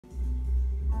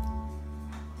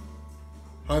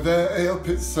Hi there, hey up,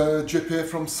 it's Jip here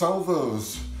from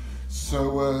Salvos.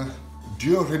 So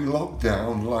during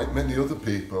lockdown, like many other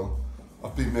people,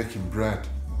 I've been making bread.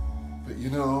 But you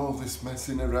know, all this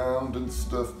messing around and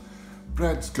stuff,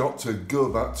 bread's got to go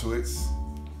back to its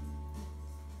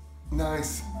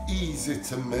nice, easy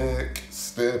to make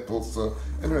staple. So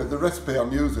anyway, the recipe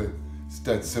I'm using is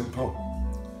dead simple.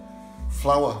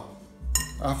 Flour,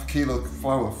 half a kilo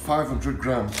flour, 500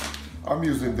 grams. I'm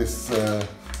using this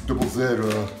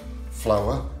 00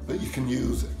 flour, but you can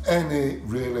use any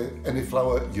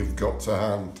flour you've got to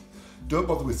hand. Don't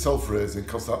bother with self-raising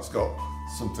because that's got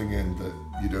something in that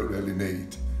you don't really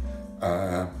need.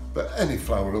 But any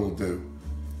flour will do.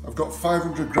 I've got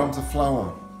 500 grams of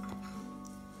flour.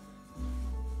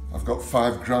 I've got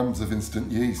 5 grams of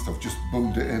instant yeast. I've just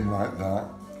bunged it in like that.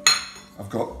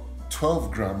 I've got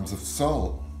 12 grams of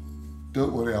salt.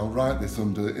 Don't worry, I'll write this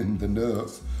in the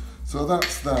notes. So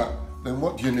that's that. Then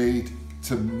what do you need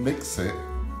to mix it?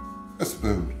 A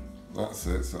spoon. That's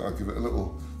it. So I'll give it a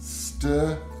little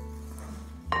stir.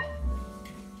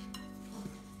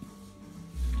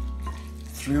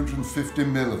 350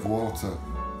 ml of water.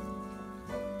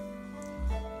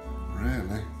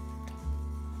 Really?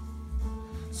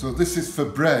 So this is for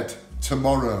bread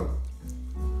tomorrow.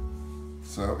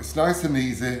 So it's nice and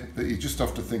easy, but you just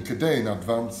have to think a day in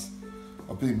advance.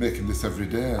 I've been making this every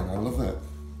day and I love it.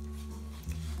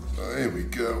 So here we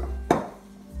go.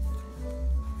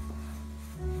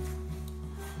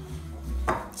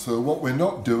 So what we're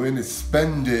not doing is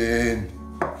spending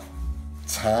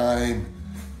time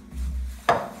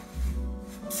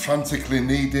frantically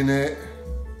kneading it.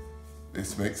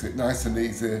 This makes it nice and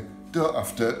easy. Don't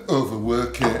have to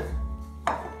overwork it.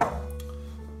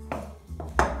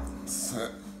 So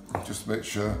just make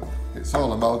sure it's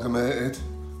all amalgamated.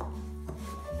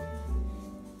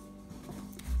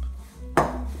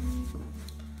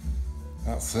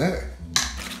 That's it.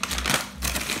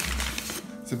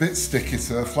 It's a bit sticky,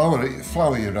 so flour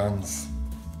your hands.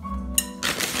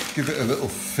 Give it a little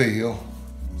feel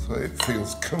so it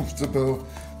feels comfortable.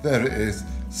 There it is,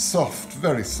 soft,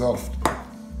 very soft.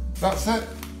 That's it.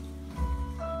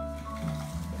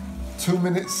 2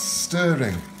 minutes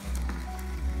stirring.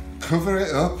 Cover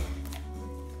it up.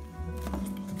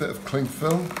 A bit of cling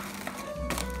film.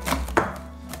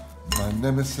 My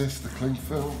nemesis, the cling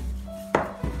film.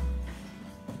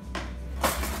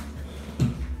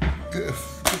 Give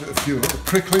it a few little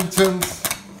Cricklingtons.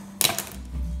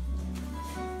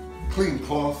 Clean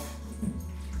cloth.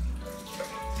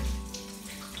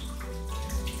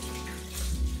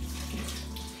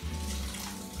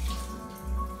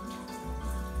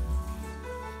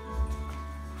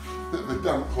 Bit of a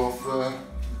damp cloth there.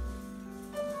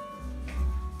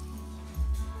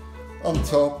 On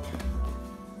top.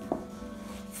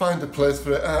 Find a place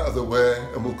for it out of the way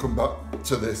and we'll come back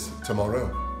to this tomorrow.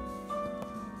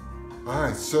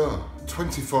 Alright, so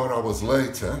 24 hours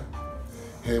later,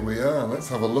 here we are. Let's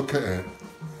have a look at it.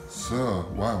 So,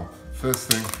 wow, first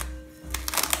thing,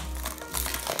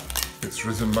 it's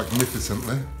risen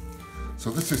magnificently.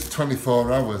 So this is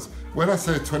 24 hours. When I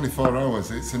say 24 hours,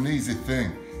 it's an easy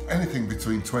thing. Anything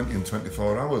between 20 and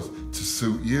 24 hours to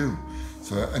suit you.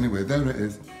 So anyway, there it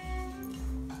is.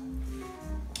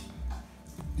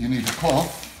 You need a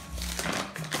cloth.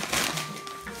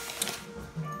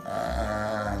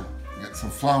 And get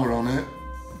some flour on it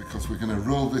because we're going to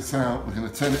roll this out. We're going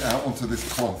to turn it out onto this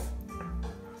cloth.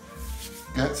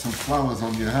 Get some flours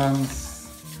on your hands.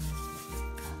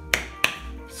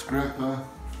 Scraper.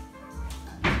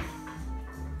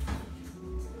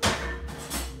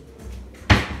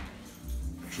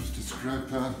 Trusty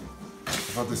scraper.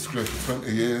 I've had this scraper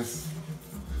 20 years.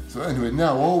 So anyway,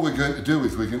 now all we're going to do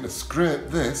is we're going to scrape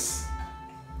this.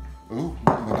 Oh,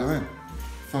 what am I doing?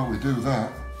 Before we do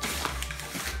that,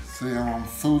 see how I'm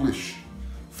foolish.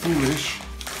 Foolish.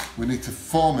 We need to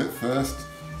form it first.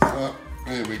 So,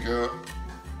 here we go.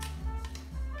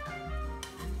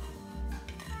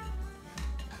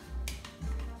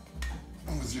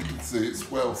 As you can see,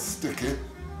 it's well sticky.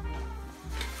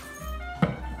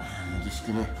 I'm just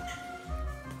gonna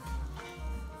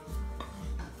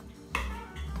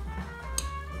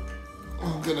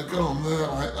go on there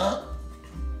like that.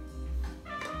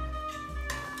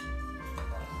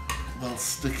 Well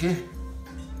sticky.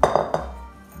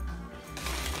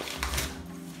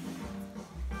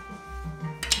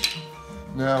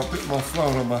 Now a bit more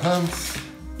flour on my hands.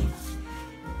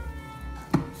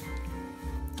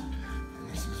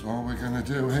 This is what we're going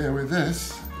to do here with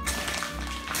this.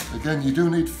 Again, you do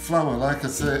need flour, like I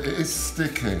say, it is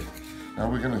sticky. Now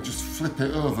we're going to just flip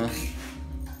it over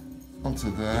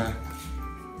onto there.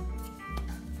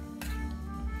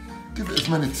 give it as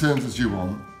many turns as you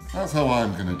want. That's how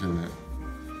I'm going to do it.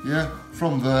 Yeah,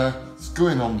 from there, it's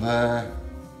going on there,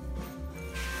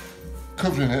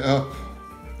 covering it up.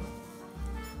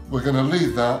 We're going to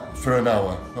leave that for an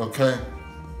hour, okay?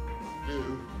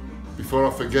 Before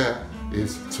I forget,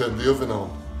 is turn the oven on.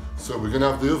 So we're going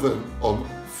to have the oven on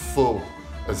full,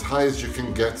 as high as you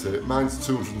can get it. Mine's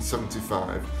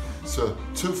 275, so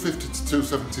 250 to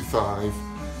 275.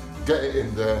 Get it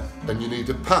in there, and you need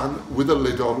a pan with a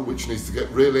lid on, which needs to get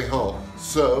really hot.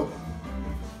 So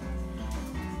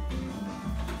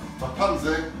my pan's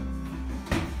in,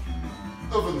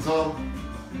 oven's on.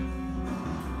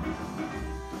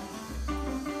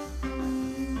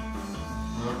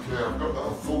 Okay, I've got that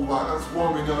on full light. That's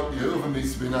warming up. Your oven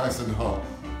needs to be nice and hot.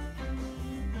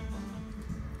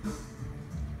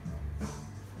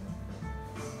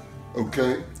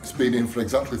 Okay, it's been in for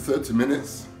exactly 30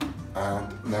 minutes,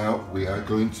 and now we are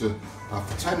going to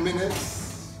have 10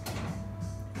 minutes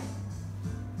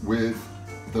with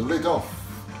the lid off.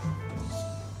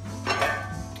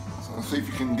 So see if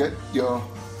you can get your,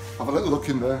 have a little look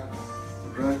in there,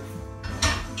 right?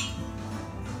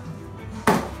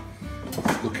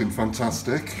 Looking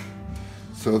fantastic.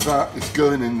 So that is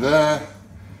going in there.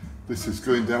 This is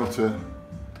going down to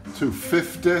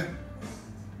 250.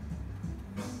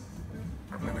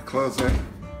 I'm going to close it.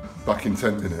 Back in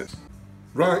 10 minutes.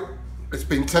 Right, it's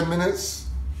been 10 minutes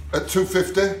at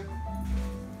 250. And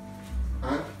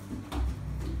I'm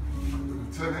going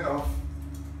to turn it off.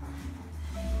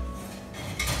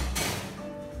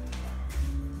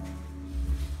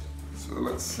 So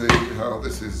let's see how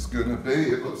this is going to be.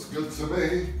 It looks good to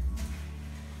me.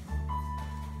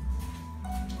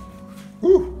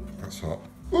 Ooh, that's hot.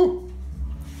 Ooh,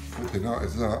 flipping hot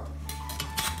is that.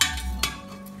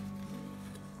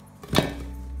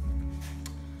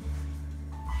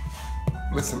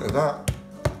 Listen to that.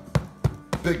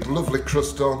 Big lovely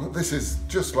crust on. This is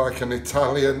just like an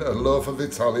Italian, a loaf of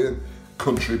Italian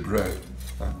country bread.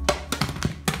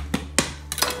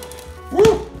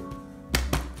 Woo!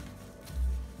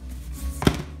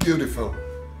 Beautiful.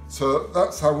 So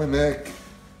that's how we make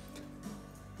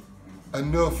a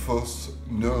no fuss,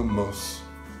 no muss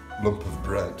lump of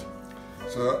bread.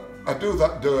 So I do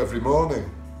that dough every morning,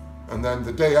 and then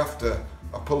the day after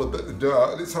I pull a bit of dough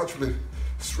out, and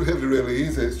it's really, really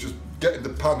easy. It's just getting the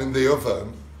pan in the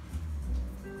oven,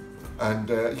 and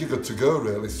you're good to go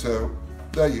really. So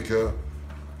there you go.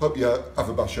 Hope you have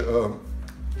a bash at home.